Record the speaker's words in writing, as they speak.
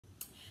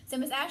So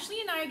Miss Ashley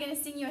and I are going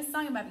to sing you a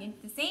song about being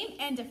the same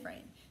and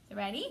different. So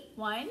ready?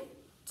 1,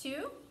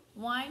 2,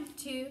 1,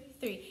 2,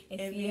 3.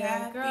 If you're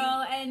a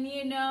girl and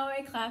you know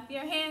it, clap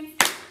your hands.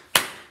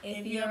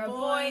 If you're a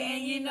boy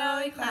and you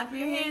know it, clap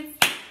your hands.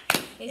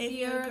 If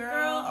you're a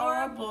girl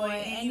or a boy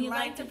and you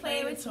like to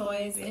play with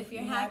toys, if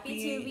you're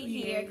happy to be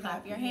here,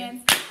 clap your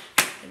hands.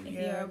 If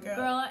you're a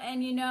girl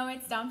and you know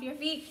it, stomp your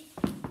feet.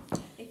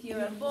 If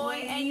you're a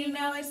boy and you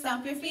know it,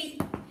 stomp your feet.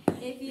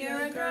 If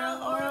you're a girl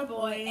or a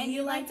boy and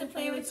you like to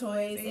play with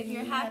toys, if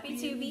you're happy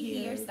to be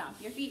here, stomp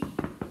your feet.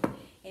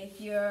 If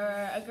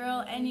you're a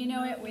girl and you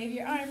know it, wave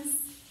your arms.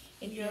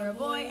 If you're a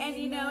boy and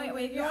you know it,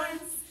 wave your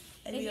arms.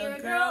 If you're a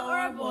girl or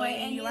a boy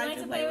and you like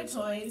to play with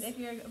toys, if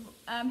you're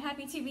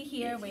happy to be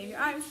here, wave your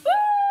arms.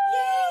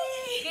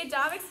 Woo! Yay! Good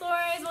job,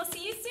 Explorers. We'll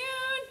see you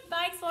soon.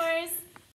 Bye, Explorers.